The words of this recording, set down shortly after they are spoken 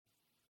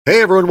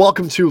Hey everyone,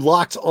 welcome to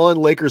Locked On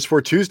Lakers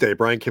for Tuesday.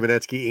 Brian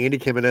Kamenetsky, Andy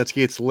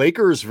Kamenetsky. It's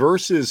Lakers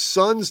versus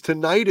Suns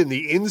tonight in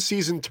the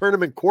in-season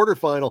tournament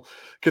quarterfinal.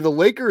 Can the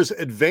Lakers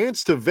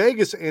advance to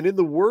Vegas and, in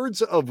the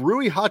words of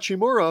Rui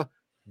Hachimura,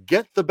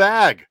 get the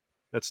bag?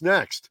 That's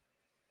next.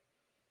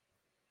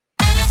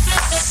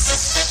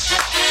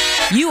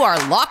 You are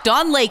Locked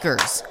On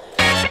Lakers,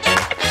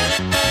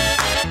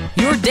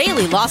 your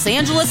daily Los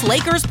Angeles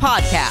Lakers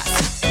podcast.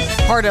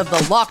 Part of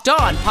the Locked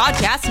On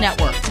Podcast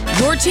Network,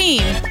 your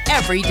team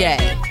every day.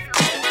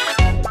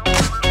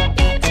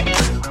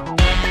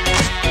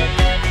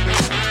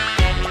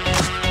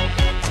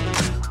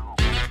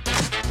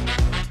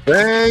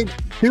 Thank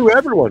you,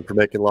 everyone, for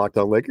making Locked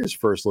On Lakers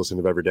first listen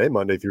of every day,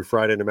 Monday through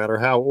Friday, no matter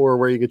how or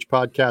where you get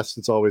your podcasts.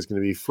 It's always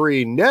going to be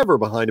free, never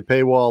behind a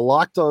paywall.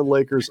 Locked On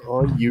Lakers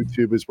on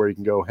YouTube is where you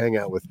can go hang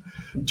out with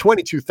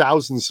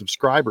 22,000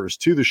 subscribers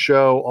to the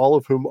show, all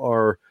of whom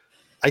are,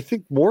 I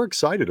think, more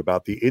excited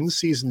about the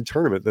in-season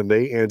tournament than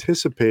they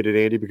anticipated,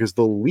 Andy, because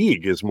the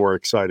league is more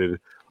excited.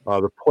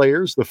 The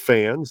players, the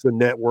fans, the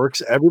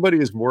networks, everybody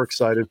is more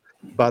excited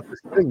about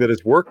this thing that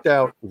has worked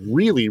out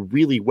really,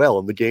 really well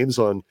in the games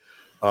on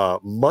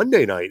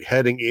Monday night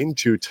heading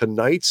into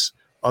tonight's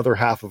other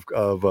half of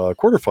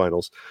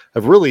quarterfinals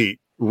have really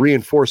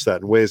reinforced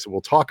that in ways that we'll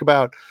talk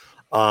about.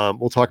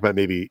 We'll talk about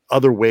maybe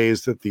other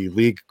ways that the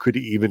league could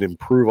even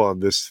improve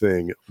on this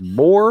thing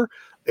more,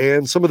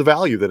 and some of the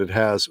value that it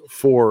has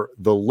for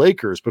the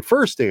Lakers. But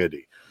first,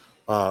 Andy,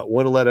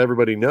 want to let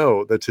everybody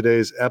know that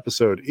today's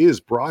episode is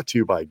brought to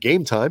you by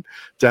Game Time.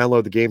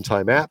 Download the Game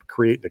Time app,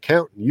 create an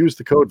account, and use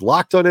the code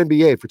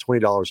LOCKEDONNBA for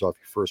 $20 off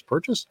your first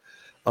purchase.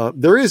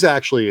 There is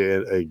actually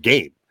a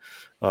game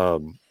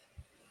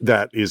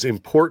that is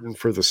important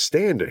for the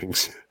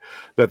standings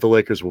that the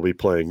Lakers will be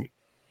playing,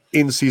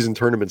 in-season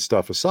tournament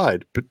stuff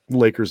aside, but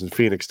Lakers and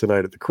Phoenix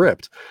tonight at the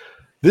Crypt.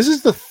 This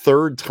is the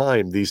third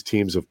time these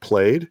teams have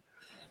played,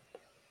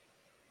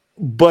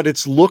 but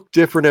it's looked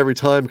different every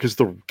time because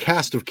the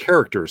cast of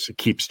characters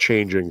keeps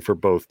changing for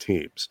both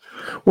teams.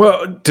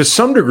 Well, to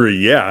some degree,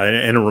 yeah.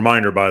 And a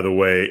reminder, by the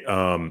way,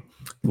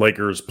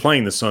 Lakers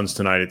playing the Suns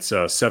tonight. It's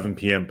 7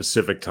 p.m.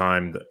 Pacific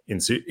time,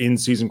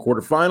 in-season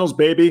quarterfinals,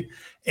 baby.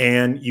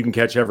 And you can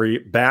catch every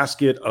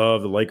basket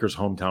of the Lakers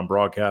hometown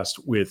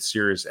broadcast with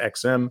Sirius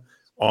XM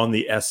on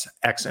the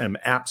SXM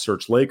app.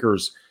 Search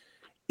Lakers.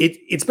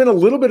 It's been a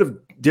little bit of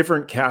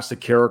different cast of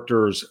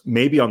characters,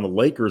 maybe on the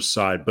Lakers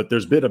side, but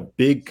there's been a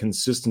big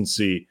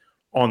consistency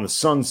on the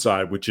Suns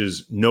side, which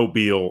is no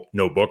Beal,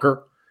 no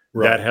Booker.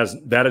 Right.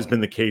 That has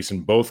been the case in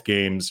both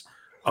games.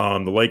 The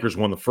Lakers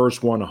won the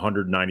first one,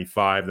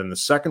 195. Then the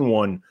second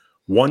one,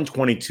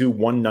 122,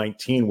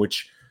 119,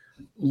 which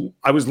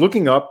I was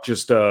looking up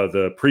just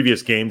the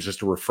previous games just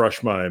to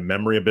refresh my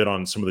memory a bit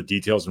on some of the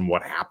details and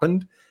what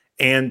happened.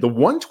 And the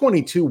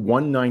 122,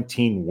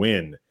 119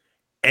 win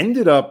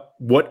ended up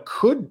what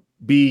could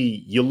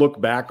be, you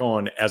look back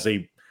on as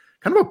a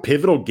kind of a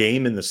pivotal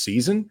game in the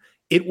season.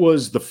 It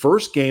was the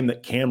first game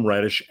that Cam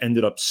Reddish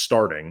ended up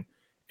starting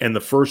and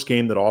the first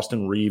game that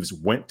Austin Reeves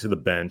went to the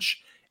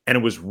bench. And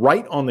it was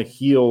right on the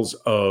heels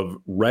of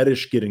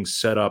Reddish getting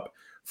set up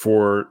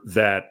for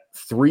that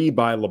three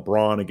by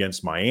LeBron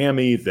against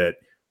Miami that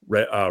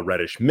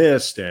Reddish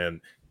missed.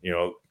 And, you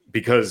know,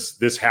 because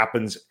this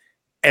happens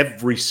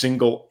every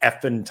single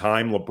effing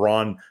time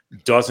LeBron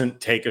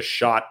doesn't take a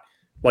shot,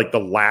 like the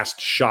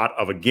last shot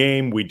of a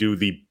game, we do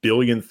the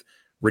billionth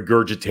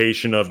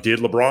regurgitation of, did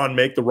LeBron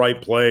make the right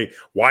play?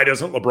 Why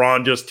doesn't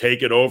LeBron just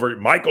take it over?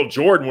 Michael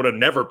Jordan would have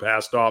never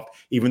passed off,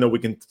 even though we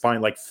can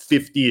find like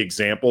 50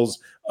 examples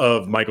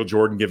of Michael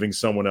Jordan giving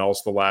someone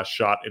else the last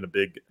shot in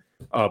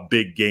a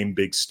big game,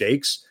 big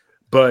stakes.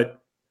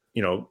 But,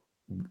 you know,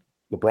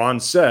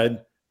 LeBron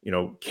said, you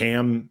know,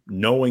 Cam,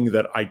 knowing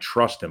that I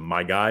trust him,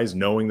 my guys,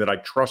 knowing that I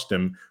trust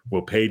him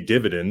will pay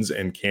dividends.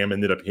 And Cam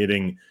ended up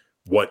hitting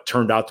what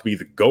turned out to be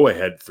the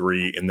go-ahead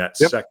three in that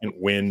second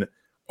win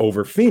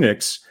over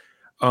Phoenix.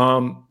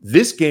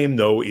 This game,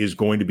 though, is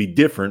going to be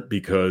different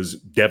because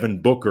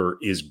Devin Booker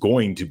is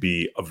going to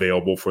be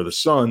available for the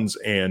Suns.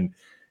 And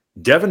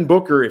Devin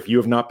Booker, if you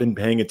have not been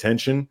paying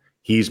attention,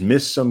 he's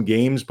missed some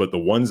games, but the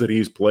ones that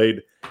he's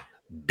played,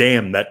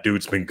 damn, that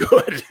dude's been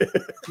good.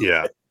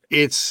 Yeah.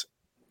 It's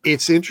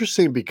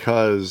interesting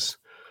because,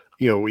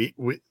 you know, we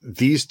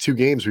these two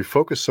games, we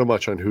focus so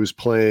much on who's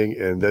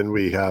playing, and then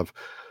we have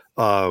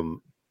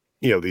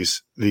you know,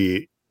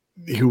 the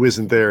who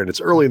isn't there, and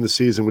it's early in the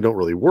season, we don't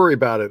really worry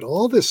about it,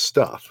 all this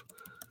stuff.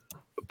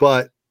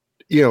 But,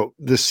 you know,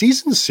 the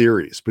season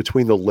series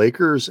between the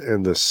Lakers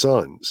and the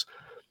Suns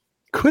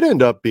could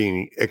end up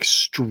being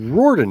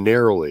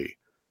extraordinarily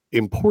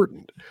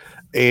important.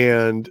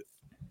 And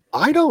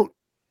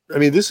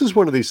this is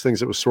one of these things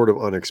that was sort of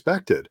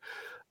unexpected.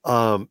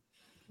 The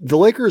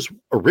Lakers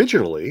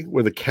originally,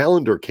 when the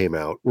calendar came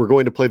out, were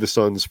going to play the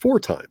Suns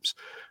 4 times.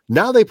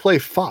 Now they play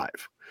 5.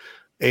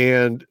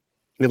 And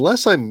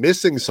unless I'm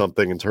missing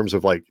something in terms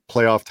of like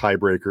playoff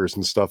tiebreakers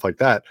and stuff like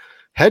that,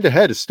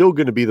 head-to-head is still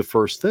going to be the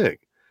first thing.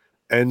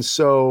 And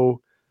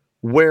so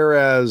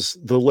Whereas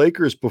the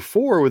Lakers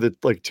before with it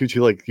like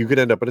 2-2, like you could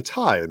end up in a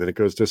tie and then it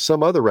goes to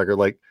some other record.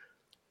 Like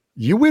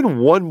you win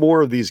one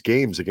more of these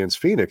games against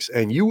Phoenix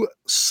and you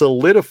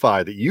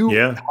solidify that you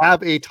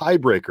have a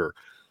tiebreaker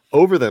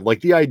over them.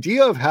 Like the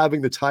idea of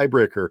having the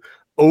tiebreaker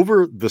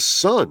over the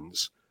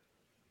Suns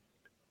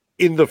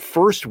in the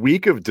first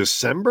week of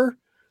December,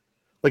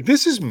 like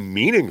this is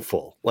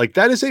meaningful. Like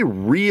that is a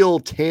real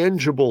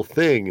tangible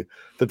thing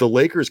that the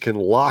Lakers can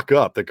lock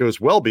up that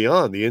goes well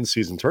beyond the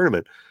in-season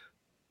tournament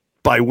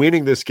by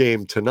winning this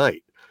game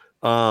tonight.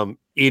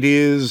 It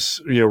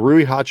is,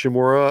 Rui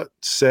Hachimura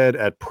said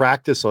at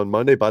practice on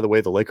Monday, by the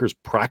way, the Lakers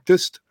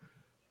practiced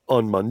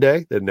on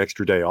Monday, they had an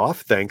extra day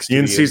off, thanks to the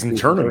in-season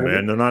tournament,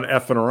 man. They're not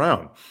effing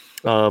around.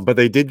 But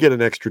they did get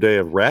an extra day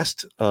of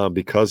rest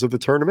because of the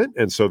tournament.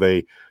 And so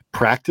they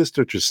practiced,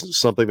 which is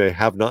something they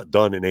have not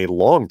done in a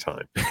long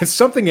time. It's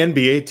something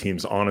NBA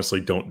teams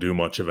honestly don't do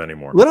much of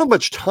anymore. They don't have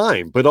much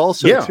time, but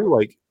also too,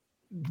 like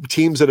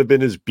teams that have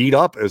been as beat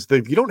up as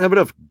you don't have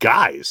enough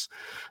guys.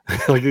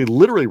 Like they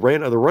literally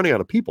they're running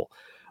out of people.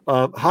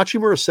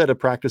 Hachimura said at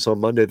practice on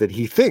Monday that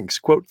he thinks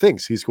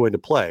he's going to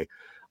play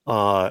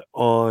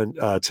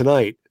on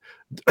tonight.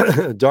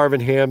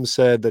 Darvin Ham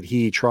said that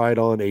he tried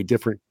on a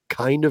different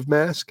kind of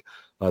mask.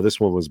 This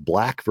one was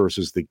black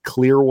versus the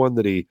clear one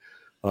that he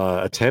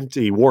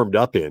warmed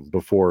up in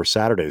before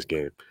Saturday's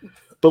game.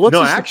 But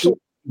actually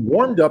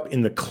warmed up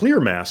in the clear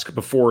mask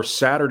before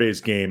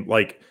Saturday's game,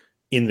 like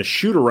in the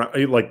shoot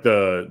around, like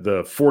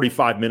the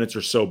 45 minutes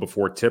or so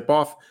before tip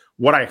off.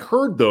 What I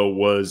heard though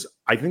was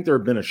I think there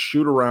had been a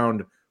shoot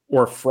around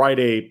or a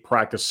Friday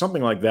practice,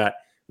 something like that.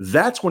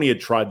 That's when he had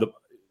tried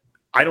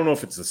I don't know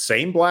if it's the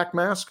same black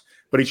mask,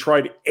 but he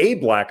tried a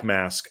black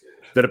mask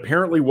that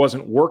apparently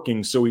wasn't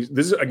working. So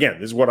this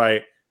is what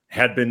I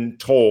had been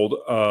told.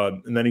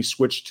 And then he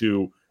switched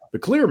to the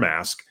clear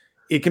mask.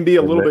 It can be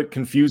a little bit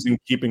confusing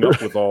keeping up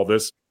with all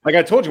this. Like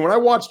I told you, when I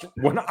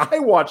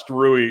watched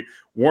Rui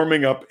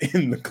warming up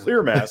in the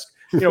clear mask,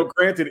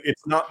 granted,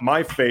 it's not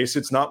my face,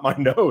 it's not my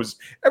nose.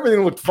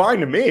 Everything looked fine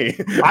to me.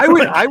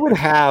 I would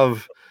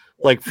have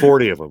like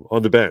 40 of them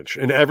on the bench.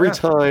 And every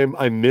time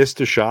I missed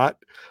a shot,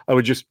 I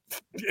would just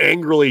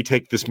angrily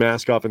take this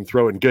mask off and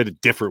throw it and get a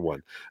different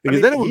one.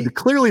 Because then it would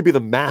clearly be the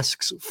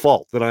mask's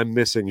fault that I'm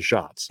missing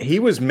shots. He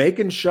was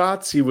making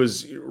shots. He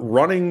was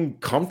running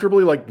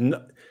comfortably.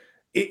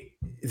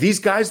 These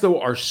guys, though,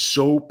 are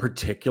so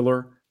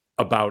particular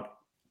about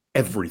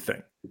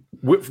everything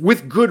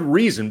with good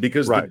reason,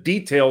 because the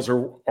details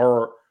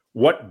are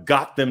what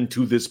got them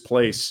to this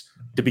place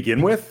to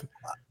begin with.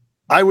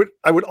 I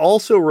would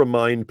also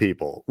remind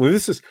people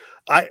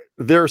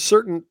there are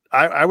certain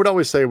I would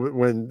always say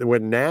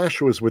when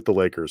Nash was with the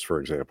Lakers, for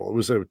example, it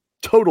was a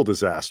total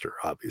disaster,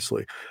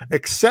 obviously,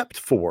 except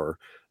for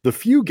the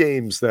few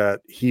games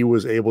that he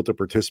was able to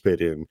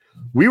participate in.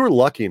 We were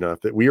lucky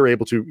enough that we were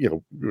able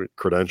to,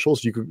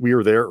 credentials. We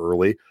were there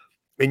early,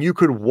 and you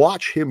could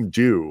watch him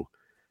do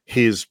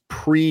his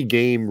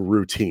pre-game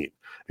routine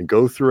and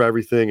go through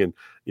everything and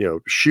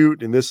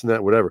shoot and this and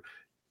that, whatever.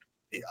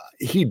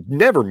 He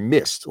never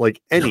missed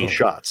any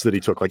shots that he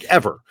took,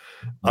 ever.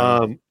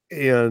 No.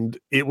 And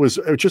it was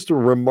just a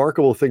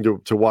remarkable thing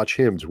to watch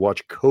him, to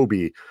watch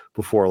Kobe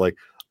before.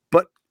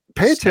 But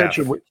pay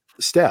attention,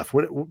 Steph.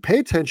 Pay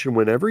attention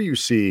whenever you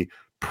see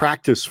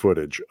practice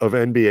footage of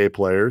NBA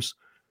players.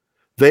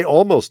 They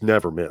almost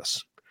never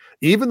miss.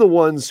 Even the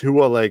ones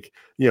who are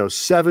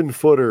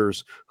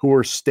 7-footers who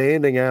are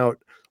standing out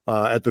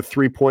at the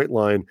 3-point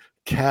line,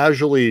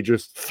 casually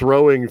just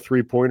throwing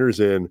 3-pointers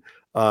in.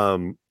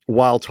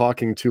 While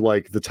talking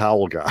to the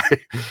towel guy,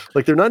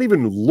 they're not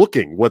even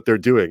looking what they're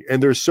doing,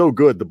 and they're so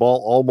good. The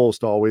ball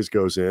almost always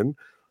goes in.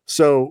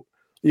 So,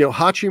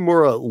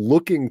 Hachimura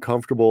looking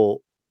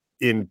comfortable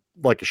in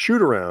a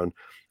shoot around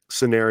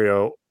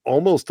scenario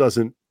almost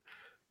doesn't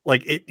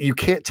you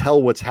can't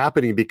tell what's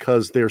happening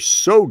because they're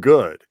so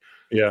good.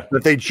 Yeah.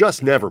 That they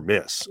just never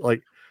miss.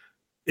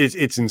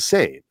 It's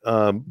insane.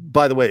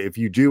 By the way, if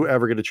you do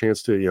ever get a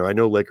chance to, I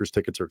know Lakers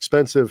tickets are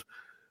expensive.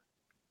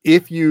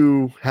 If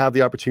you have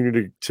the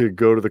opportunity to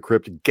go to the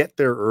crypt, get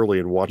there early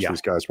and watch these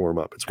guys warm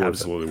up. It's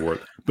absolutely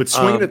worth it. But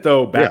swinging it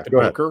though back to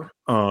Booker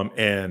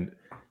and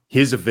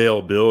his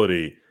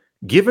availability,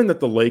 given that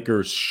the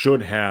Lakers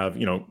should have,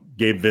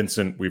 Gabe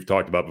Vincent, we've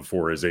talked about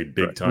before, is a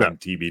big time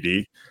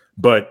TBD,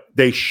 but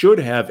they should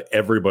have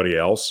everybody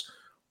else.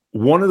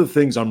 One of the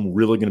things I'm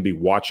really going to be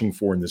watching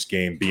for in this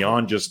game,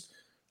 beyond just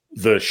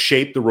the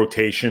shape the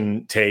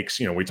rotation takes,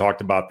 we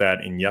talked about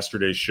that in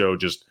yesterday's show,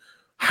 just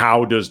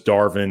how does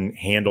Darvin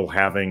handle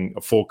having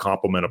a full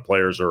complement of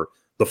players, or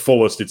the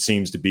fullest it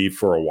seems to be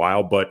for a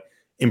while, but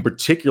in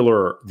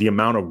particular, the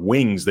amount of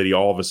wings that he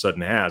all of a sudden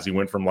has. He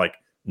went from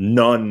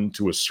none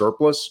to a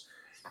surplus.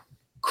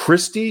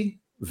 Christie,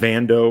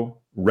 Vando,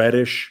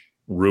 Reddish,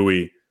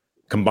 Rui,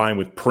 combined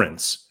with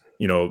Prince,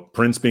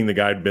 Prince being the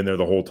guy who'd been there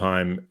the whole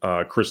time,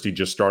 Christie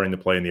just starting to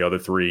play, and the other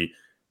three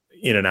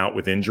in and out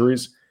with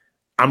injuries.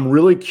 I'm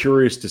really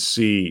curious to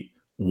see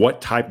what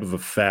type of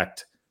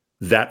effect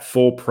that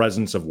full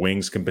presence of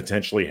wings can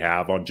potentially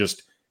have on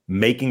just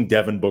making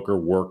Devin Booker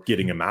work,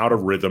 getting him out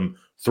of rhythm,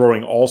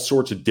 throwing all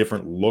sorts of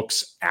different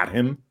looks at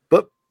him.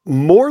 But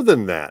more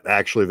than that,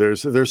 actually,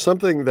 there's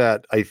something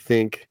that I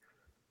think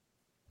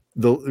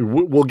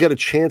we'll get a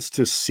chance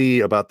to see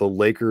about the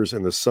Lakers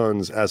and the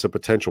Suns as a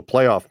potential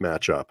playoff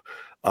matchup.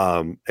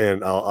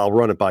 And I'll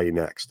run it by you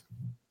next.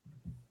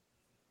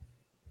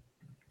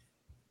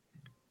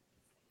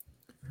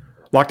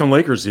 Locked On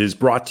Lakers is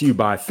brought to you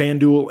by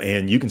FanDuel,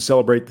 and you can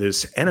celebrate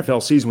this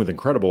NFL season with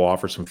incredible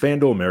offers from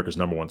FanDuel, America's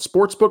 #1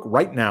 sportsbook.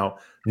 Right now,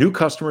 new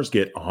customers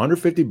get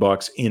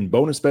 $150 in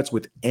bonus bets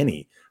with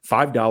any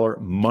 $5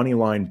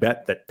 moneyline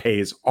bet that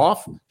pays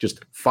off.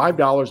 Just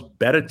 $5,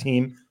 bet a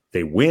team.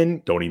 They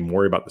win. Don't even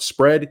worry about the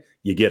spread.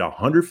 You get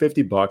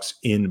 $150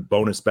 in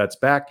bonus bets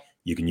back.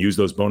 You can use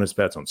those bonus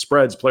bets on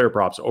spreads, player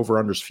props,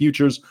 over-unders,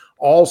 futures,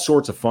 all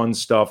sorts of fun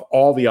stuff.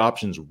 All the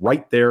options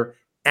right there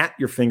at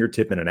your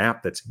fingertip in an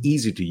app that's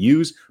easy to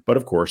use. But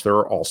of course, there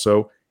are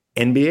also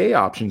NBA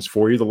options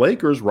for you. The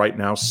Lakers right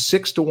now,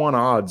 6-1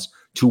 odds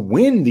to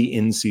win the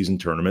in-season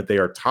tournament. They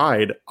are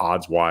tied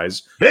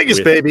odds-wise. Vegas,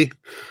 baby.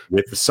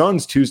 With the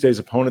Suns, Tuesday's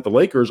opponent. The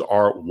Lakers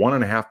are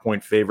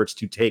 1.5-point favorites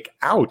to take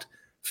out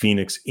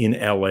Phoenix in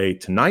LA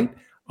tonight.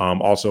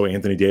 Also,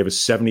 Anthony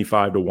Davis,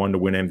 75-1 to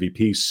win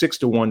MVP,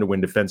 6-1 to win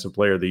Defensive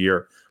Player of the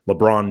Year.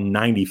 LeBron,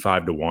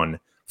 95-1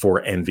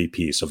 for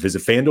MVP. So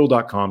visit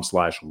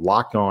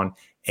FanDuel.com/lockedon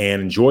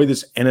and enjoy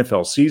this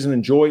NFL season.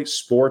 Enjoy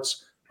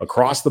sports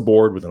across the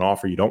board with an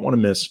offer you don't want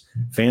to miss.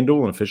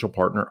 FanDuel, an official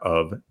partner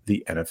of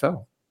the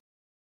NFL.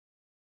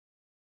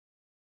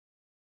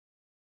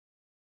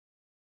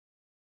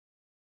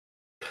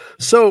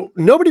 So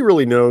nobody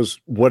really knows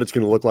what it's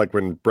going to look like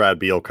when Brad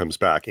Beal comes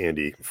back,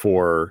 Andy,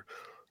 for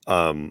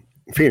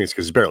Phoenix,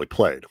 because he's barely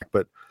played.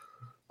 But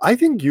I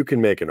think you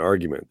can make an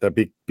argument that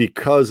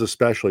because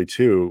especially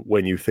too,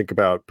 when you think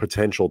about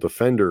potential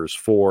defenders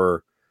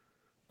for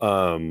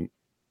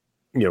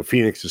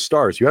Phoenix's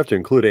stars, you have to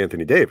include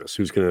Anthony Davis,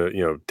 who's going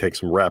to take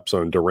some reps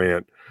on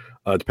Durant,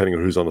 depending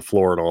on who's on the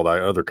floor and all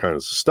that other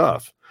kinds of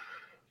stuff.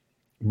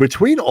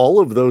 Between all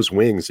of those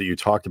wings that you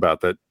talked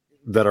about that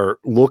are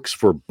looks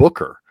for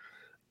Booker,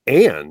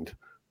 and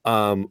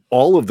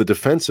all of the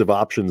defensive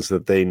options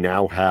that they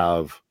now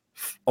have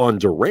on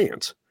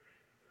Durant,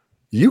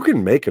 you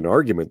can make an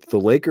argument that the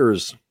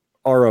Lakers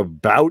are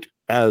about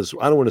as,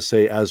 I don't want to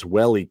say as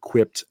well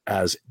equipped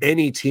as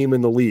any team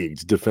in the league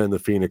to defend the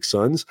Phoenix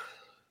Suns,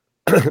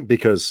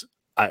 because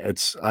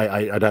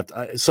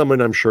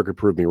someone I'm sure could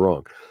prove me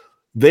wrong.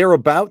 They're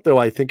about, though,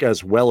 I think,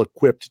 as well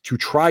equipped to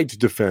try to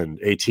defend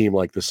a team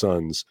like the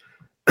Suns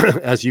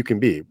as you can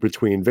be,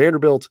 between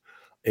Vanderbilt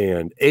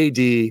and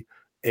AD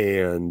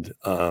and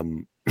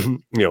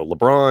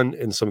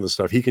LeBron and some of the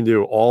stuff he can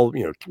do. All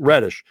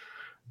Reddish,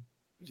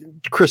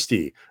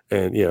 Christie,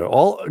 and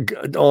all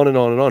on and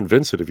on and on.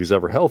 Vincent, if he's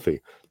ever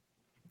healthy,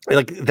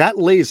 like that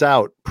lays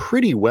out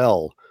pretty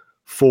well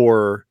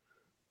for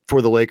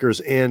the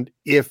Lakers. And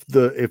if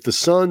the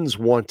Suns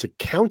want to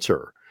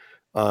counter,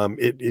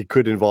 it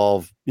could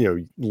involve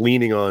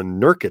leaning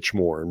on Nurkic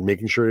more and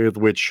making sure,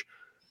 which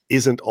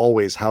isn't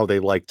always how they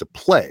like to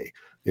play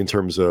in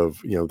terms of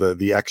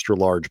the extra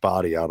large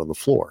body out on the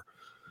floor.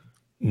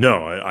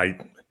 No,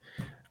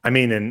 I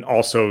mean, and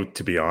also,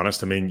 to be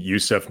honest, I mean,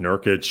 Jusuf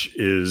Nurkic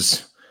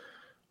is,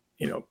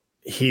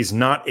 he's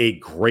not a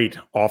great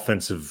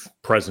offensive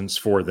presence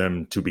for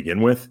them to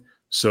begin with.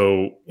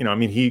 So, I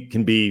mean, he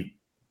can be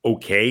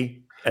okay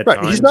at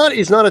times.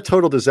 He's not a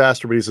total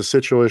disaster, but he's a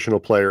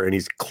situational player, and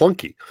he's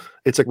clunky.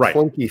 It's a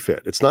clunky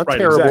fit. It's not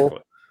terrible. Exactly.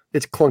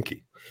 It's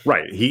clunky.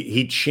 Right.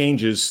 He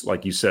changes,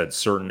 like you said,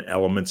 certain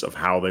elements of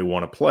how they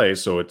want to play.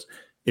 So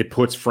it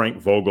puts Frank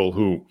Vogel,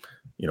 who,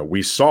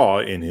 we saw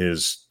in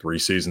his 3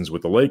 seasons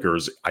with the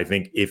Lakers, I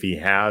think if he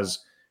has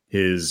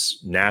his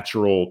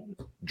natural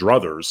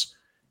druthers,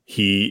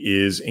 he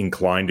is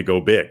inclined to go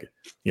big.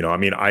 I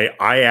mean,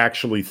 I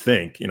actually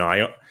think,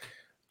 I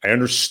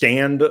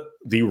understand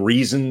the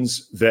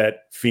reasons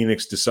that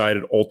Phoenix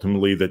decided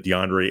ultimately that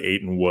DeAndre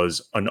Ayton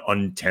was an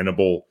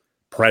untenable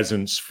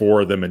presence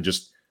for them and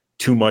just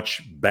too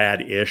much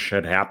bad-ish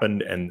had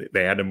happened and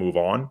they had to move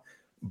on.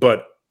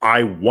 But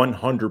I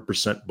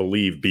 100%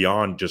 believe,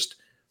 beyond just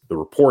the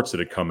reports that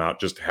had come out,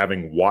 just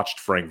having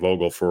watched Frank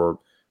Vogel for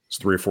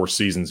 3 or 4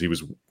 seasons he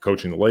was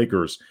coaching the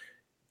Lakers,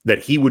 that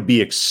he would be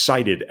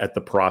excited at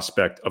the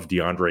prospect of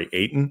DeAndre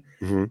Ayton.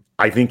 Mm-hmm.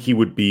 I think he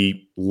would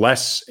be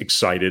less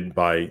excited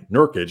by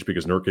Nurkic,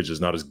 because Nurkic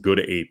is not as good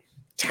a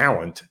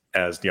talent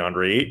as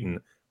DeAndre Ayton,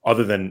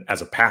 other than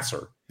as a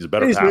passer. He's a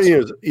better passer.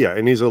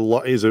 And he's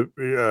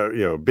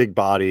a big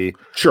body.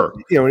 Sure.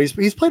 And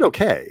he's played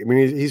okay. I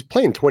mean, he's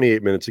playing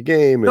 28 minutes a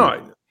game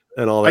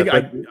and all that.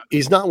 But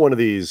he's not one of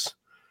these,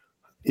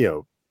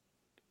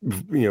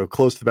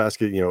 close to the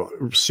basket,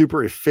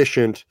 super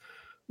efficient,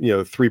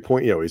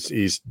 3-point,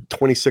 he's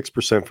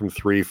 26% from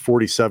 3,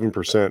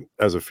 47%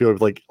 as a fielder.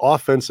 Like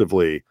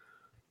offensively,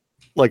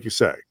 like you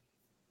say,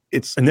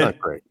 it's not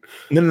great.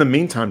 And then in the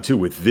meantime, too,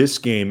 with this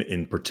game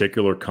in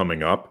particular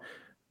coming up,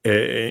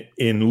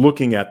 in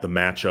looking at the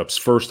matchups,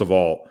 first of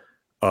all,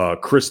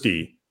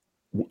 Christie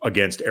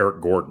against Eric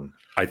Gordon.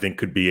 I think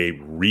could be a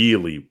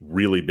really,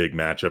 really big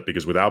matchup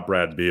because without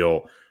Brad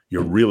Beal,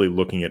 you're really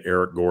looking at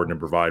Eric Gordon to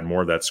provide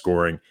more of that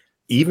scoring.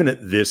 Even at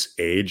this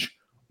age,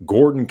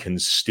 Gordon can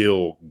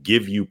still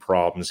give you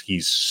problems.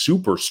 He's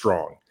super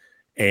strong.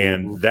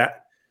 And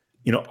that,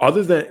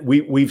 other than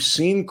we've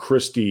seen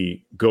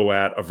Christie go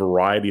at a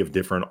variety of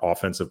different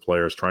offensive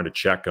players trying to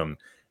check him.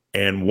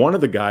 And one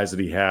of the guys that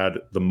he had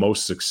the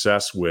most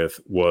success with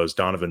was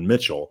Donovan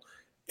Mitchell.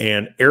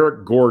 And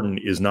Eric Gordon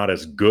is not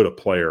as good a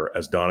player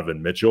as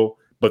Donovan Mitchell,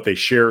 but they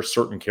share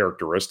certain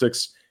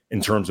characteristics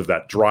in terms of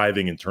that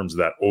driving, in terms of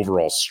that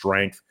overall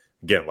strength.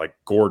 Again, like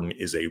Gordon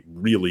is a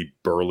really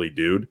burly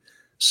dude.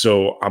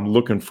 So I'm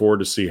looking forward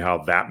to see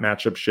how that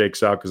matchup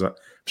shakes out because I'm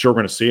sure we're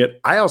going to see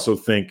it. I also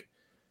think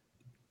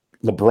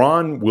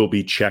LeBron will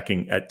be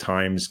checking at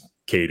times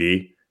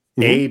KD,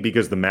 A,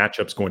 because the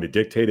matchup's going to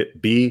dictate it.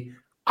 B,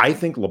 I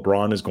think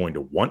LeBron is going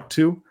to want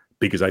to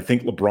because I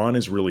think LeBron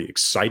is really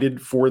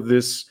excited for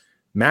this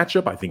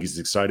matchup. I think he's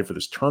excited for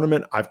this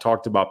tournament. I've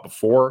talked about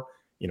before,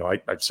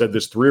 I've said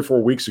this 3 or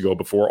 4 weeks ago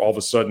before all of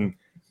a sudden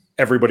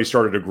everybody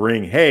started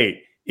agreeing,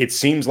 hey, it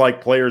seems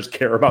like players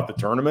care about the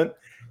tournament.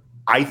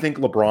 I think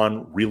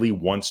LeBron really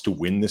wants to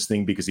win this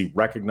thing because he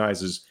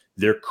recognizes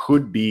there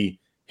could be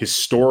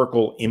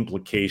historical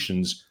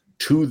implications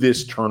to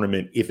this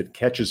tournament if it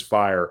catches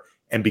fire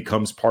and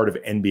becomes part of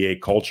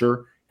NBA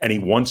culture. And he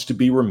wants to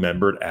be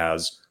remembered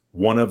as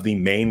one of the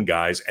main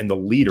guys and the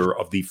leader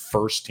of the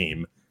first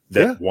team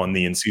that won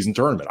the in-season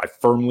tournament. I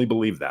firmly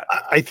believe that.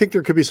 I think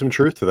there could be some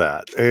truth to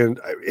that. And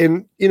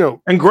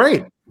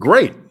great.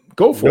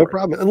 Go for it. No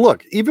problem. And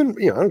look, even,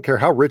 I don't care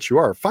how rich you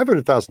are,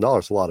 $500,000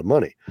 is a lot of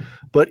money.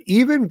 But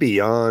even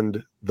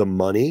beyond the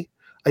money,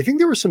 I think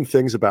there were some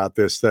things about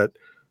this that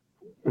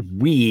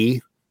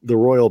we, the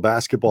Royal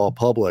basketball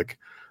public,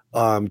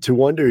 to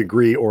one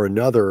degree or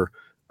another,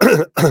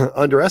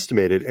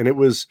 underestimated. And it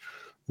was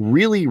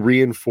really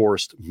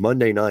reinforced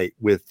Monday night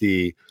with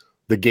the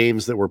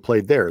games that were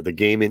played there. The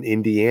game in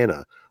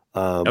Indiana.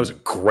 That was a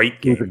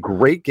great game. It was a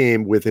great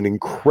game with an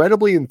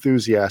incredibly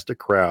enthusiastic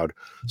crowd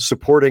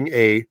supporting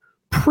a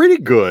pretty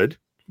good,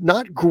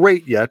 not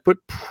great yet, but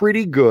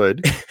pretty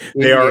good.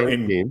 They are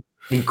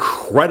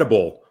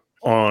incredible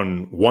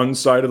on one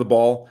side of the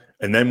ball.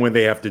 And then when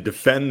they have to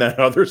defend that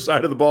other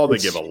side of the ball, they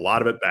give a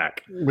lot of it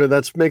back.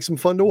 That makes them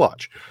fun to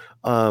watch.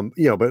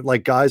 But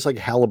like guys like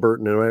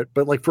Halliburton,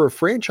 but like for a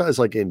franchise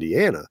like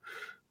Indiana,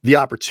 the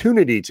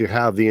opportunity to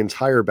have the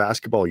entire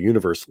basketball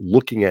universe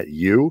looking at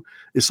you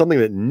is something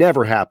that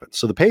never happens.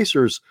 So the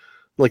Pacers,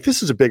 like,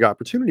 this is a big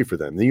opportunity for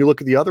them. Then you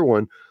look at the other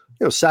one,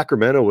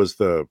 Sacramento was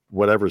the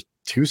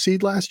 2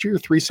 seed last year,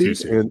 3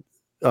 seed. And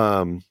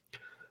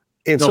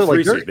so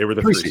like they were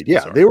the 3 seed.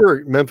 Yeah, they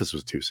were. Memphis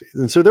was 2 seed.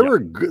 And so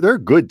they're a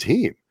good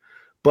team,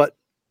 but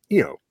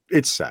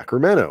it's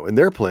Sacramento and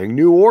they're playing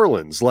New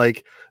Orleans.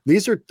 Like,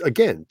 these are,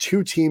 again,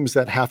 2 teams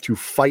that have to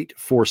fight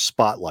for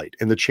spotlight,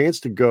 and the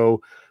chance to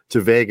go to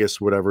Vegas,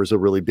 whatever, is a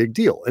really big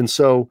deal. And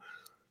so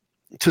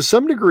to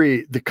some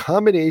degree, the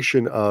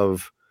combination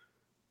of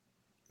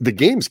the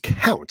games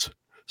count.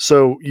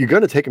 So you're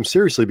going to take them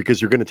seriously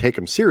because you're going to take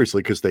them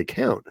seriously because they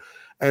count.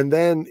 And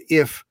then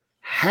if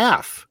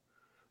half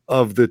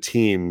of the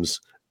teams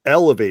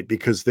elevate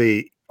because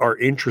they are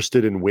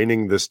interested in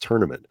winning this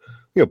tournament,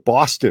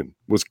 Boston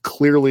was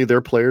clearly, their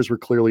players were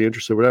clearly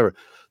interested, whatever.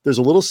 There's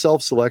a little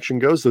self-selection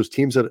goes. Those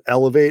teams that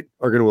elevate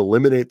are going to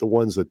eliminate the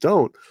ones that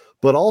don't.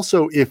 But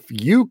also, if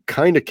you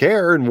kind of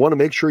care and want to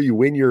make sure you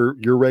win your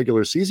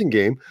regular season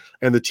game,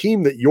 and the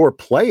team that you're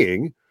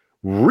playing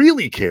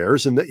really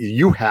cares, and that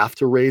you have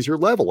to raise your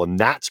level, and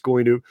that's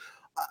going to,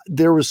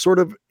 there was sort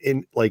of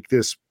in like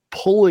this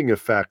pulling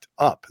effect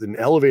up, an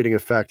elevating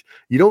effect.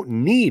 You don't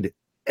need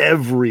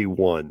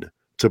everyone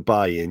to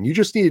buy in. You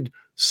just need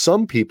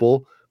some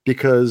people,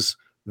 because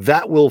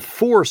that will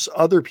force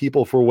other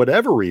people, for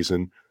whatever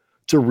reason,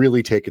 to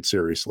really take it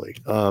seriously.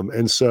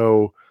 And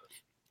so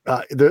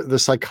the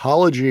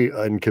psychology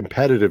and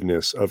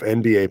competitiveness of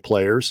NBA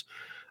players,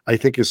 I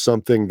think, is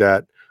something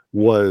that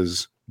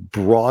was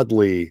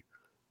broadly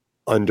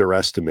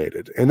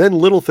underestimated. And then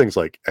little things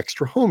like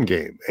extra home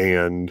game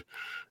and,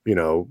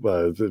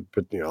 obviously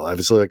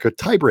like a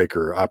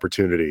tiebreaker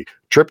opportunity,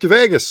 trip to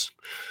Vegas.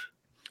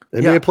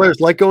 NBA players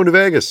like going to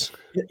Vegas.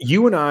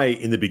 You and I,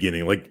 in the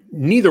beginning, like,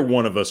 neither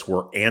one of us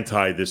were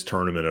anti this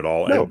tournament at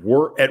all. No.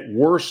 And at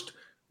worst,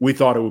 we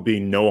thought it would be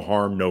no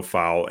harm, no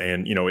foul.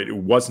 And, it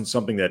wasn't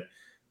something that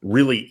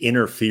really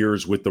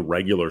interferes with the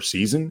regular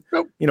season.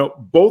 Nope.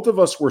 Both of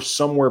us were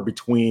somewhere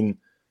between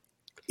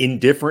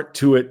indifferent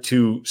to it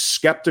to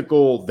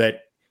skeptical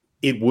that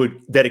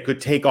it could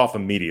take off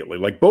immediately.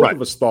 Like, both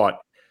of us thought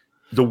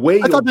the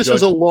way I thought this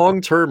was a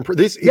long-term.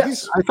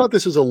 I thought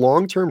this was a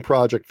long-term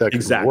project that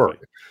could work.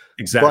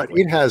 Exactly. But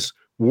it has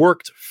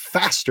worked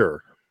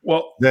faster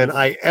than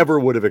I ever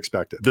would have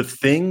expected. The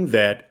thing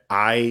that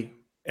I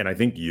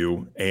think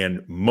you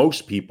and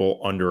most people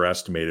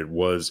underestimated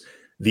was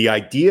the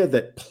idea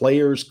that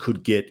players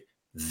could get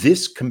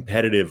this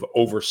competitive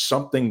over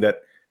something that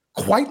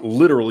quite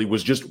literally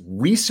was just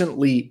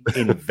recently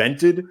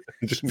invented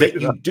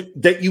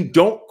that you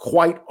don't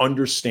quite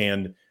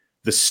understand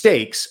the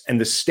stakes, and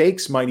the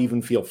stakes might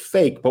even feel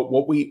fake. But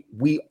what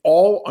we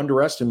all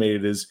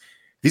underestimated is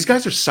these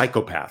guys are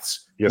psychopaths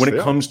when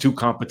it comes to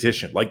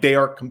competition. Like, they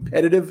are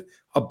competitive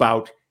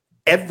about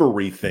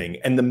everything.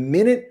 And the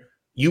minute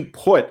you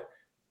put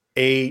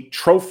a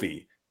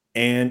trophy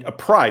and a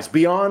prize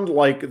beyond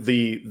like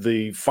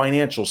the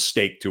financial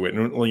stake to it,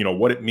 and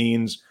what it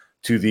means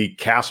to the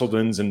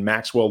Castletons and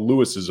Maxwell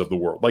Lewises of the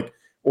world, like,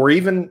 or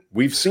even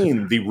we've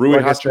seen the Rui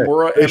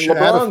Hachimura and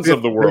LeBrons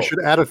of the world. They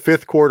should add a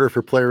fifth quarter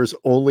for players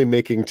only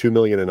making $2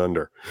 million and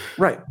under.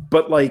 Right.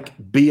 But like,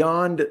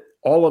 beyond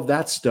all of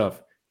that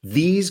stuff,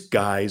 these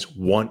guys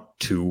want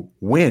to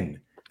win.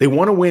 They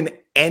want to win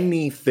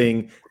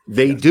anything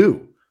they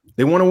do.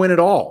 They want to win it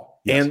all.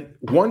 Yes. And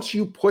once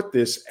you put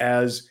this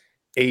as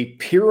a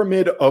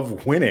pyramid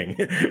of winning,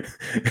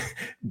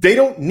 they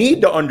don't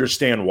need to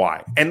understand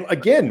why. And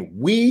again,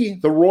 we,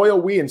 the royal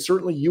we, and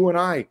certainly you and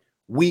I,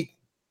 we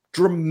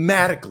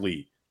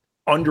dramatically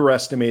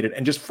underestimated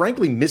and just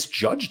frankly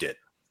misjudged it.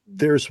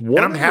 There's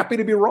one, and I'm happy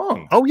to be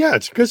wrong. Oh yeah,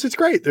 it's because it's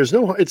great. There's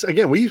no, it's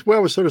again, we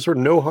always sort of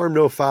no harm,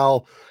 no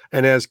foul.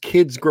 And as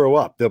kids grow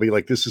up, they'll be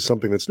like, this is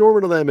something that's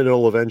normal to them, and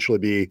it'll eventually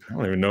be. I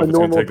don't even know if it's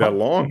going to take that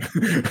long.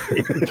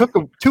 It took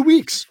them 2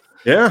 weeks.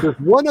 Yeah. There's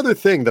one other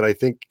thing that I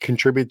think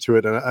contributes to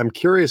it, and I'm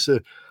curious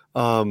too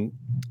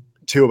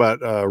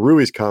about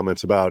Rui's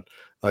comments about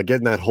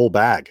getting that whole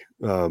bag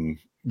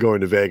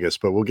going to Vegas.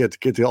 But we'll get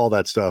to all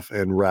that stuff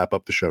and wrap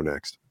up the show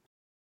next.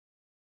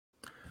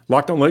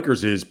 Locked On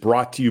Lakers is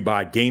brought to you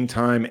by Game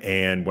Time.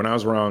 And when I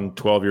was around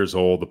 12 years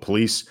old, the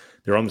Police,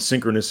 they're on the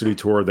Synchronicity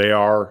Tour.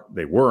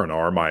 They were and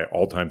are my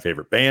all-time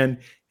favorite band.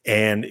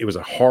 And it was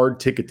a hard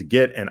ticket to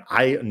get. And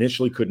I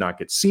initially could not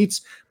get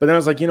seats. But then I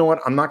was like, you know what?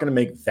 I'm not going to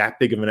make that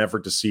big of an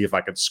effort to see if I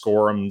could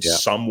score them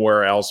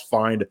somewhere else,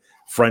 find a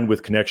friend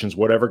with connections,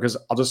 whatever, because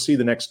I'll just see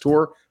the next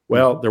tour.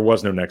 Well, there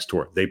was no next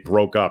tour. They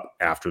broke up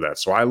after that.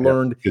 So I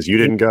learned. Because you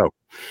didn't go.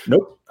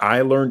 Nope.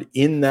 I learned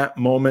in that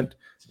moment,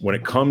 when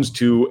it comes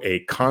to a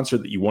concert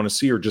that you want to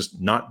see or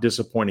just not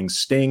disappointing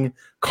Sting,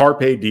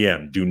 Carpe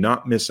Diem, do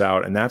not miss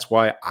out. And that's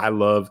why I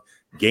love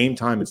Game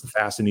Time. It's the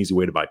fast and easy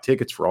way to buy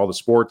tickets for all the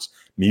sports,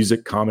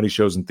 music, comedy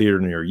shows, and theater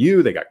near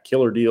you. They got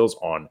killer deals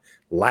on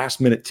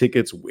last-minute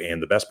tickets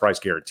and the best price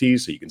guarantee,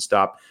 so you can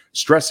stop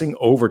stressing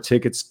over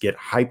tickets, get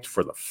hyped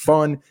for the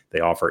fun. They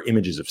offer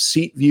images of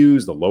seat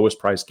views, the lowest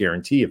price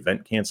guarantee,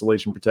 event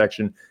cancellation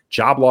protection,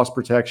 job loss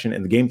protection,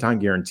 and the Game Time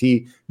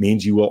guarantee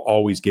means you will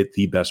always get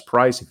the best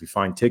price. If you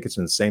find tickets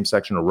in the same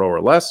section, a row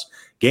or less,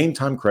 Game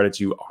Time credits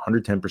you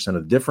 110% of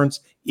the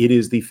difference. It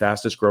is the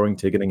fastest growing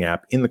ticketing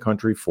app in the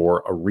country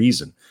for a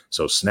reason.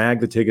 So snag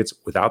the tickets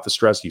without the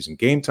stress using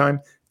Game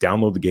Time.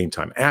 Download the Game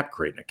Time app,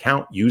 create an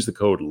account, use the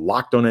code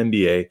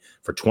LOCKEDONNBA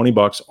for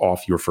 $20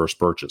 off your first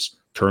purchase.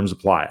 Terms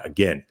apply.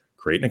 Again,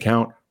 create an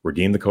account,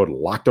 redeem the code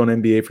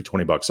LOCKEDONNBA for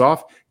 $20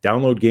 off.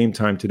 Download Game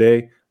Time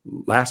today.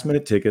 Last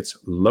minute tickets,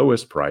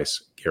 lowest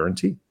price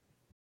guarantee.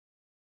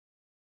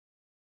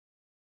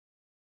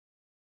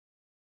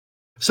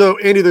 So,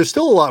 Andy, there's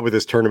still a lot with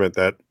this tournament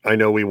that I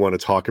know we want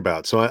to talk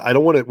about. So I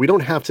don't want to, we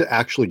don't have to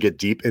actually get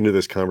deep into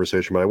this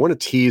conversation, but I want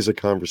to tease a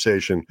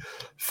conversation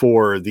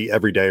for the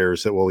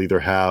everydayers that we'll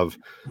either have,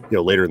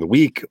 later in the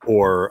week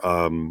or,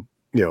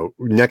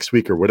 next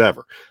week or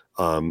whatever.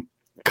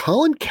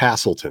 Colin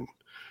Castleton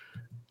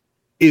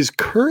is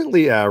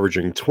currently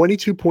averaging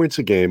 22 points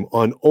a game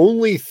on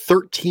only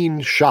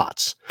 13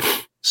 shots.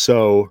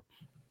 So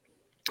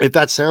if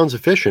that sounds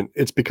efficient,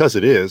 it's because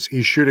it is.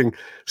 He's shooting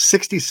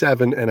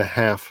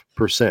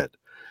 67.5%.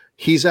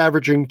 He's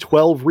averaging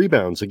 12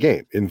 rebounds a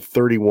game in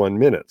 31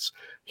 minutes.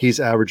 He's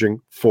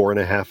averaging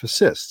 4.5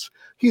 assists.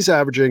 He's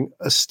averaging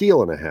a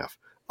steal and a half,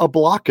 a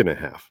block and a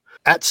half.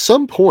 At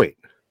some point,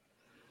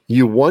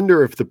 you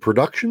wonder if the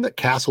production that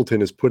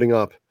Castleton is putting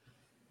up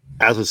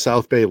as a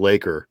South Bay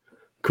Laker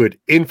could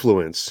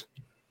influence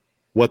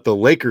what the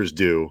Lakers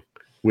do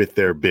with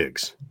their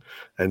bigs.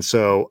 And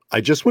so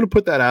I just want to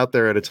put that out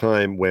there at a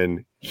time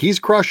when he's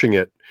crushing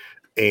it,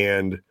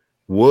 and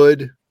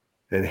Wood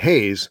and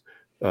Hayes,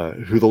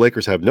 who the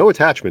Lakers have no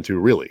attachment to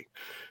really,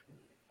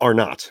 are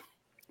not.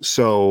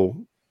 So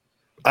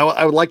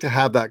I would like to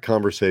have that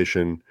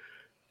conversation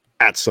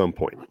at some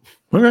point.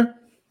 Okay.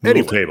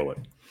 Anyway, we'll table it.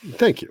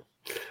 Thank you.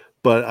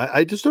 But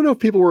I just don't know if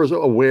people were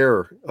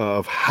aware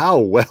of how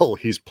well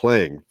he's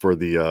playing for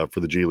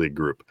the G League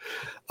group.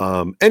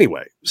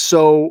 Anyway,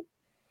 so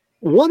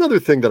one other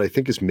thing that I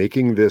think is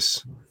making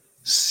this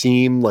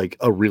seem like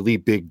a really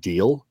big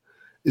deal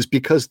is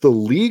because the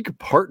league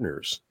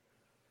partners,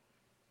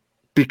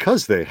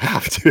 because they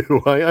have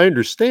to, I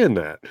understand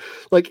that.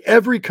 Like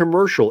every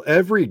commercial,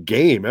 every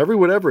game, every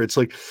whatever, it's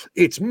like,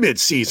 it's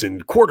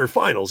mid-season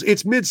quarterfinals.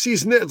 It's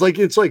mid-season.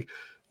 It's like,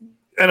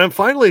 and I'm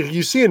finally,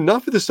 you see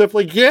enough of this stuff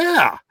like,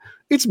 yeah,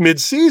 it's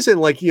mid-season.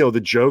 Like,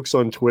 the jokes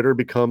on Twitter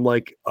become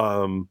like,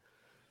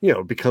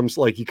 becomes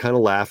like you kind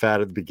of laugh at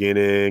the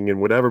beginning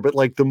and whatever. But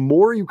like the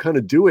more you kind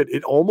of do it,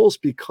 it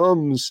almost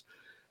becomes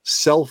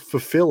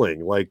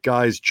self-fulfilling. Like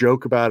guys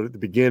joke about it at the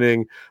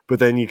beginning, but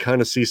then you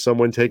kind of see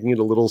someone taking it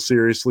a little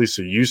seriously,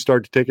 so you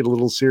start to take it a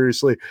little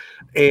seriously,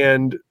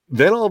 and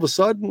then all of a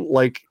sudden,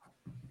 like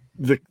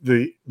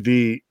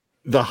the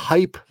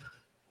hype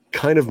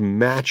kind of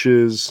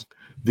matches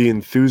the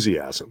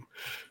enthusiasm.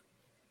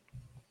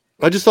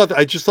 I just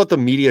thought the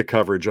media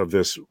coverage of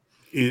this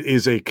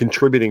is a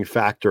contributing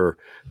factor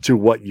to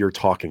what you're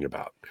talking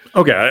about.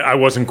 Okay, I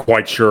wasn't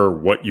quite sure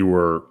what you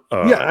were.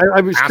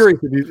 I was curious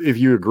if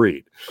you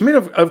agreed. I mean,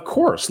 of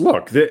course.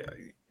 Look,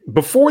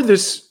 before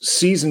this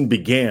season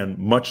began,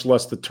 much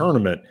less the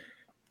tournament,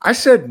 I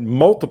said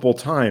multiple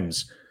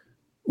times,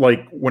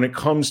 like when it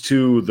comes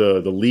to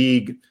the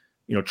league,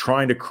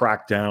 trying to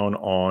crack down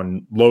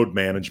on load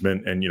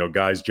management and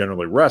guys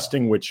generally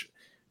resting, which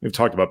we've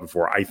talked about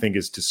before, I think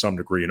is to some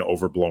degree an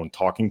overblown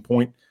talking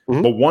point.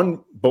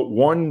 Mm-hmm. But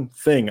one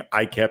thing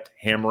I kept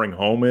hammering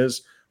home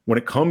is when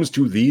it comes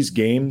to these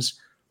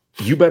games,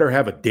 you better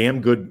have a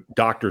damn good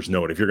doctor's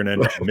note if you're going to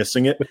end up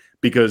missing it,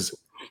 because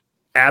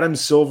Adam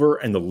Silver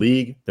and the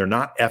league, they're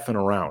not effing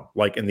around.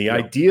 Like, and the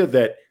idea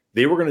that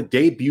they were going to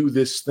debut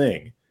this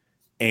thing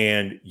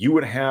and you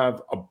would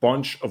have a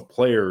bunch of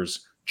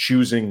players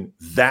choosing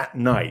that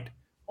night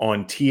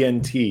on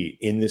TNT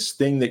in this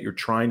thing that you're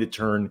trying to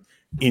turn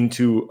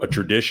into a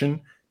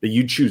tradition, that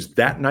you choose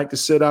that night to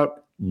sit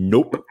out.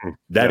 Nope.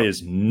 That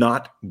is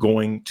not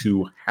going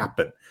to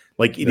happen.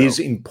 Like, it is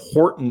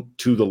important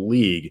to the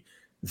league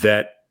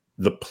that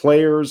the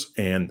players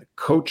and the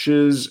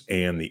coaches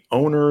and the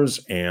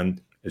owners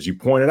and, as you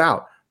pointed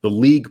out, the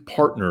league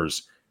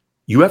partners,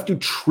 you have to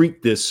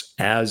treat this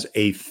as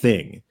a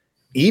thing.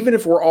 Even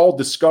if we're all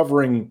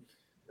discovering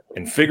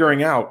and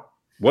figuring out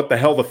what the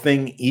hell the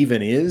thing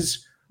even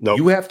is,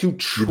 you have to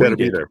treat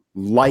it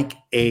like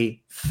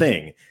a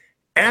thing.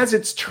 As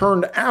it's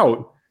turned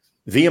out,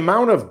 the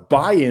amount of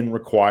buy-in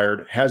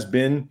required has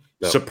been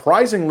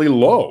surprisingly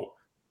low,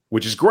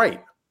 which is great.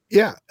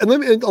 Yeah. And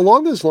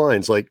along those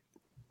lines, like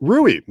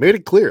Rui made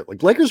it clear,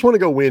 like Lakers want to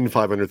go win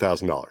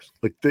 $500,000.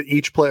 Like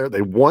each player,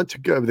 they want to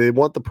go, they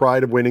want the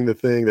pride of winning the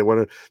thing.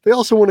 They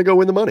also want to go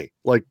win the money.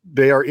 Like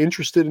they are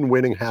interested in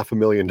winning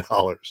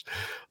 $500,000.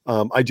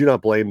 I do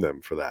not blame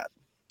them for that.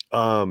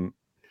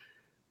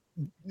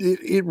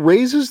 It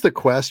raises the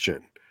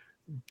question,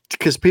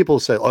 because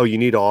people say, oh, you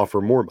need to offer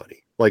more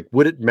money. Like,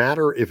 would it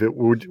matter if it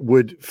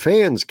would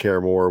fans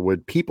care more?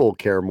 Would people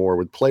care more?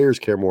 Would players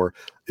care more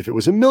if it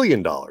was $1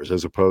 million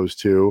as opposed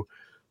to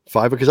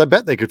 $5? Because I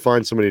bet they could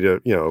find somebody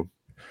to,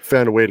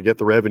 find a way to get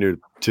the revenue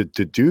to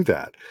do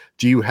that.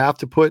 Do you have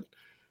to put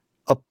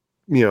up,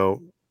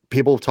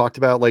 people have talked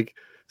about like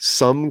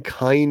some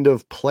kind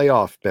of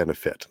playoff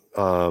benefit,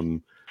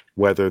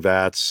 whether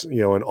that's,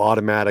 an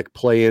automatic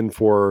play-in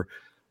for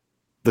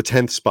the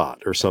 10th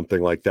spot or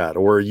something like that,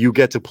 or you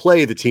get to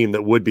play the team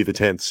that would be the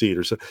 10th seed,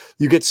 or so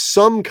you get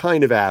some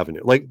kind of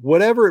avenue, like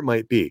whatever it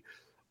might be.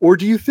 Or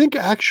do you think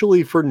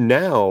actually for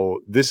now,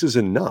 this is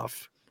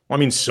enough? I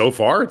mean, so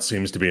far it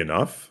seems to be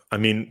enough. I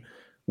mean,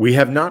 we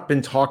have not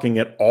been talking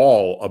at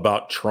all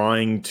about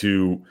trying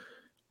to,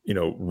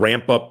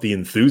 ramp up the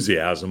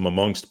enthusiasm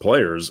amongst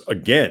players.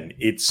 Again,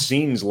 it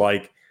seems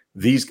like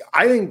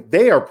I think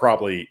they are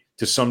probably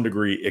to some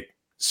degree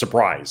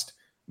surprised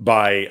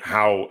by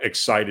how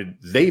excited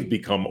they've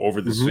become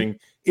over this thing.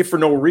 If for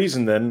no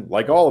reason, then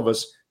like all of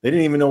us, they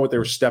didn't even know what they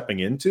were stepping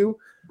into.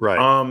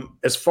 Right.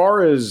 As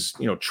far as,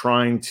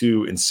 trying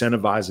to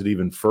incentivize it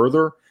even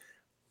further,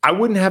 I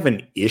wouldn't have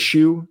an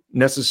issue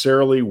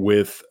necessarily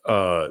with,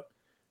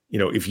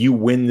 if you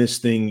win this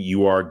thing,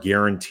 you are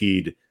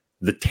guaranteed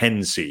the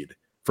 10 seed,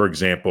 for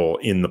example,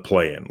 in the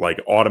play-in,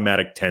 like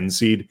automatic 10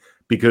 seed.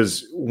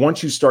 Because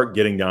once you start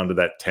getting down to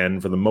that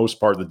 10, for the most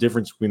part, the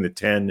difference between the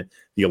 10,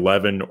 the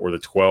 11, or the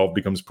 12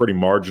 becomes pretty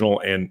marginal.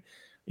 And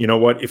you know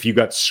what? If you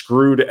got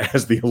screwed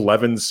as the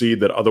 11 seed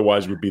that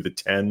otherwise would be the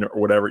 10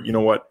 or whatever, you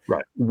know what?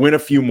 Right. Win a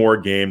few more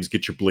games,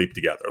 get your bleep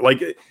together.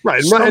 Like,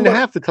 right. And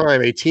half the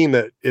time, the team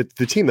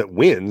that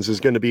wins is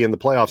going to be in the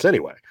playoffs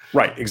anyway.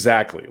 Right.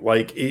 Exactly.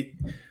 Like,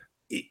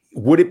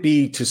 would it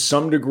be to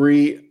some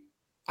degree,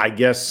 I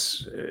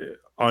guess,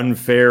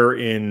 unfair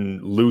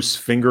in loose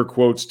finger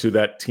quotes to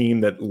that team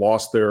that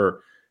lost their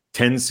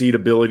 10 seed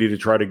ability to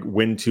try to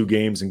win 2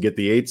 games and get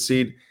the 8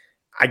 seed?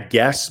 I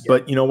guess,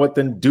 but you know what?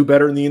 Then do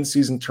better in the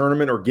in-season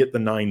tournament or get the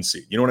 9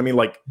 seed. You know what I mean?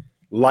 Like,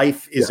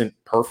 life isn't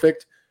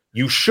perfect.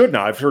 You should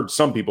not. I've heard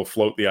some people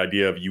float the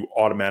idea of you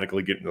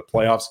automatically get into the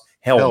playoffs.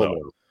 Hell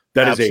no.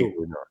 That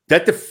Absolutely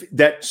is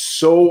that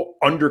so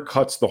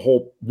undercuts the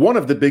whole one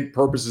of the big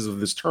purposes of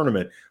this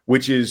tournament,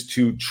 which is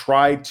to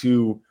try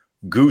to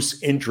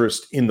goose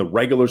interest in the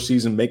regular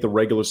season, make the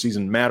regular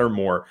season matter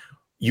more.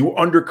 You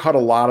undercut a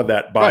lot of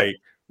that by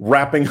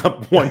wrapping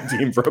up one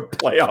team for a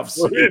playoff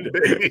seed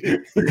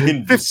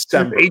in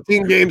December.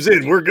 18 games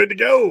in, we're good to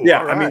go.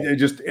 Yeah, right. I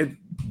mean,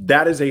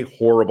 that is a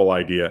horrible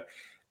idea.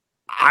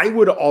 I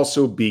would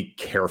also be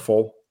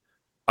careful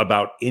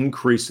about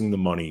increasing the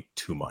money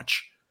too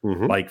much.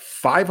 Like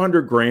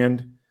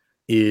 $500,000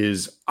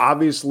 is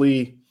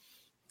obviously,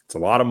 it's a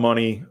lot of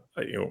money.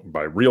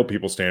 by real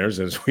people standards,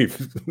 as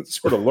we've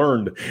sort of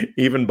learned,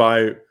 even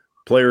by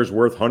players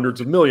worth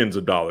hundreds of millions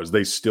of dollars,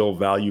 they still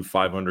value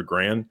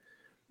 $500,000.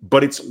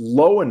 But it's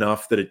low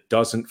enough that it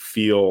doesn't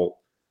feel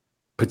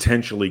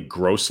potentially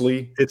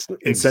grossly incentivizing.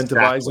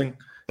 Exactly.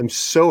 I'm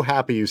so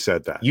happy you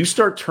said that. You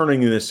start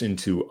turning this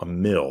into a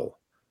mill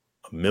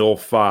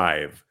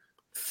five,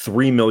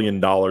 $3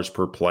 million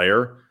per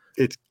player.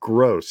 It's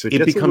gross. It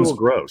gets a little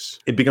gross.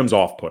 It becomes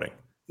off-putting.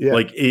 Yeah.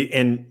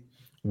 And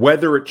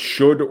whether it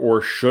should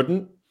or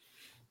shouldn't,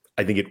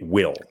 I think it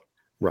will.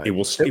 Right.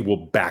 It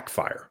will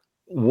backfire.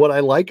 What I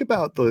like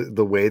about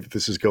the way that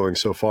this is going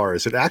so far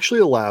is it actually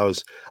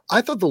allows.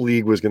 I thought the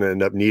league was going to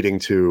end up needing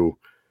to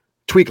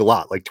tweak a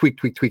lot, like tweak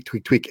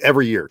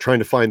every year, trying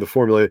to find the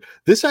formula.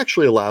 This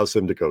actually allows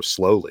them to go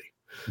slowly,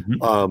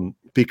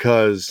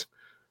 because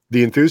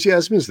the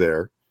enthusiasm is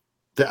there.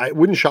 It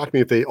wouldn't shock me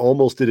if they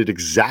almost did it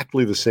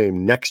exactly the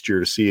same next year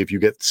to see if you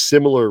get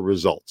similar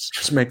results.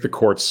 Just make the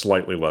courts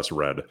slightly less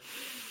red.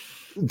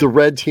 The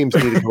red teams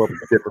need to come up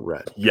with a different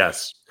red.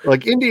 Yes.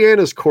 Like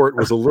Indiana's court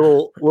was a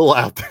little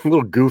out there, a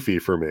little goofy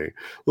for me, a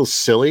little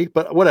silly,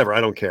 but whatever.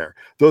 I don't care.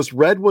 Those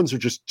red ones are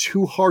just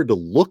too hard to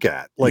look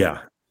at. Like,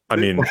 yeah. I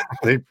mean,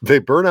 they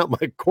burn out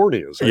my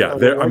corneas. Yeah,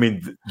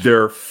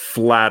 they're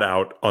flat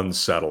out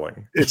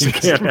unsettling. You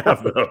can't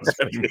have those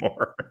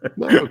anymore.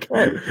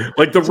 Okay.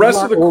 Like the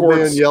rest of the courts,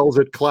 man yells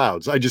at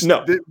clouds. It's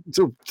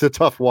a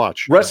tough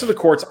watch. Rest of the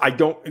courts,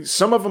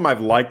 some of them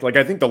I've liked. Like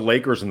I think the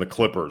Lakers and the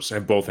Clippers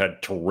have both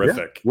had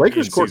terrific. Yeah.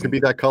 Lakers court could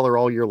be that color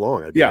all year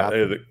long.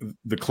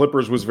 The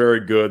Clippers was very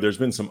good. There's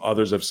been some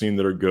others I've seen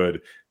that are good.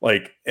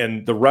 Like,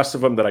 and the rest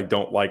of them that I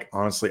don't like,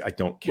 honestly, I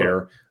don't care.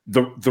 Right.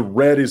 The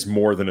red is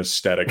more than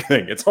aesthetic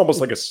thing. It's almost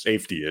like a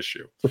safety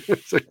issue.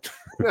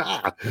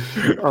 But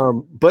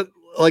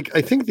like,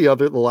 I think the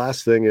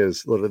last thing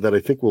is that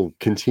I think will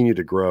continue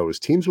to grow is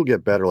teams will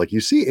get better. Like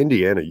you see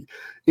Indiana,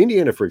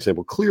 for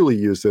example, clearly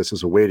used this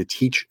as a way to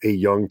teach a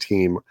young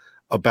team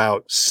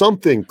about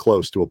something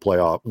close to a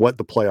playoff, what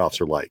the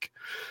playoffs are like.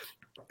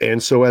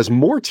 And so as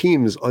more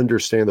teams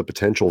understand the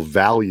potential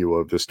value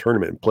of this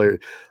tournament and play,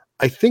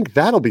 I think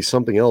that'll be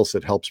something else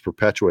that helps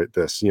perpetuate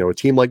this. A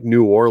team like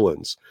New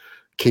Orleans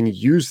can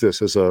use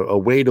this as a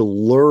way to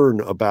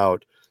learn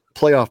about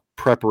playoff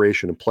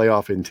preparation and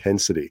playoff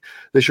intensity.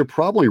 They should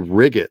probably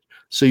rig it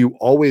so you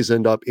always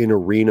end up in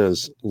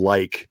arenas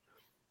like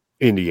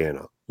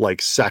Indiana,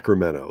 like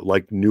Sacramento,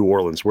 like New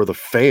Orleans, where the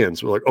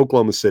fans, like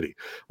Oklahoma City,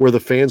 where the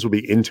fans will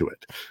be into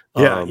it.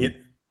 Yeah.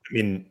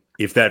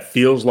 If that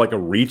feels like a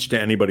reach to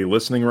anybody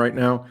listening right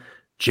now,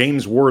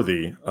 James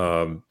Worthy,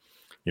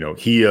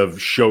 he of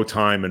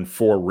Showtime and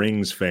Four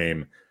Rings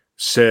fame,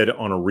 said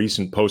on a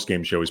recent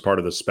postgame show, he's part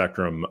of the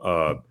Spectrum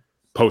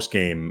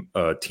postgame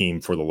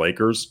team for the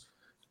Lakers.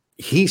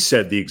 He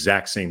said the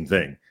exact same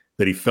thing,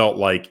 that he felt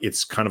like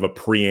it's kind of a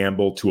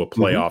preamble to a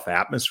playoff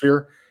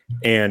atmosphere.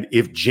 And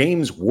if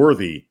James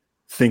Worthy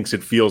thinks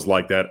it feels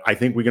like that, I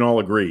think we can all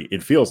agree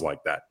it feels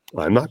like that.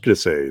 I'm not going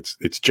to say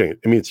it's James.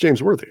 I mean, it's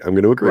James Worthy. I'm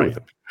going to agree with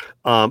him.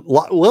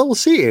 Well, we'll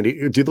see,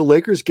 Andy. Do the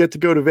Lakers get to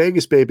go to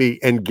Vegas, baby,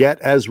 and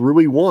get, as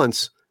Rui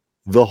wants,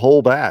 the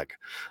whole bag?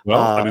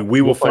 Well,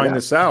 we will find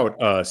this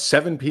out.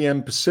 7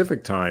 p.m.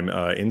 Pacific time,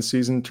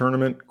 in-season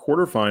tournament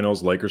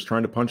quarterfinals. Lakers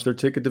trying to punch their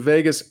ticket to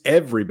Vegas.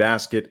 Every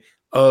basket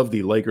of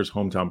the Lakers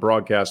hometown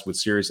broadcast with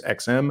Sirius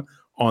XM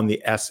on the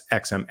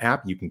SXM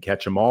app. You can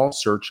catch them all.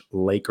 Search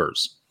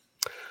Lakers.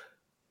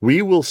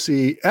 We will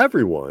see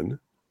everyone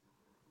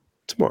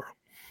tomorrow.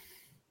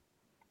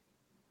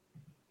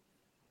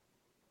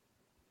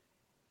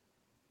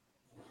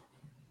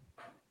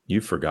 You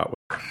forgot what.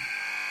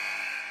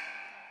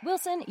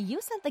 Wilson,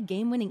 you sent the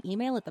game-winning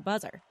email at the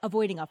buzzer,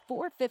 avoiding a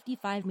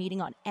 4:55 meeting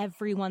on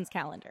everyone's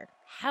calendar.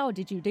 How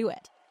did you do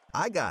it?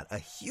 I got a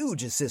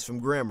huge assist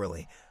from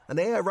Grammarly, an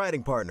AI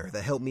writing partner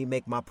that helped me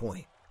make my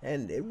point.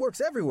 And it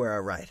works everywhere I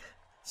write.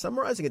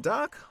 Summarizing a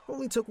doc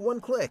only took one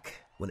click.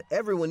 When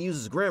everyone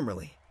uses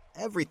Grammarly,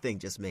 everything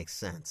just makes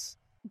sense.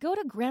 Go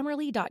to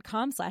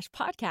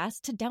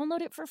Grammarly.com/podcast to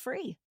download it for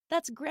free.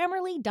 That's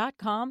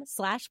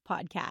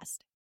Grammarly.com/podcast.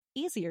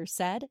 Easier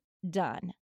said, done.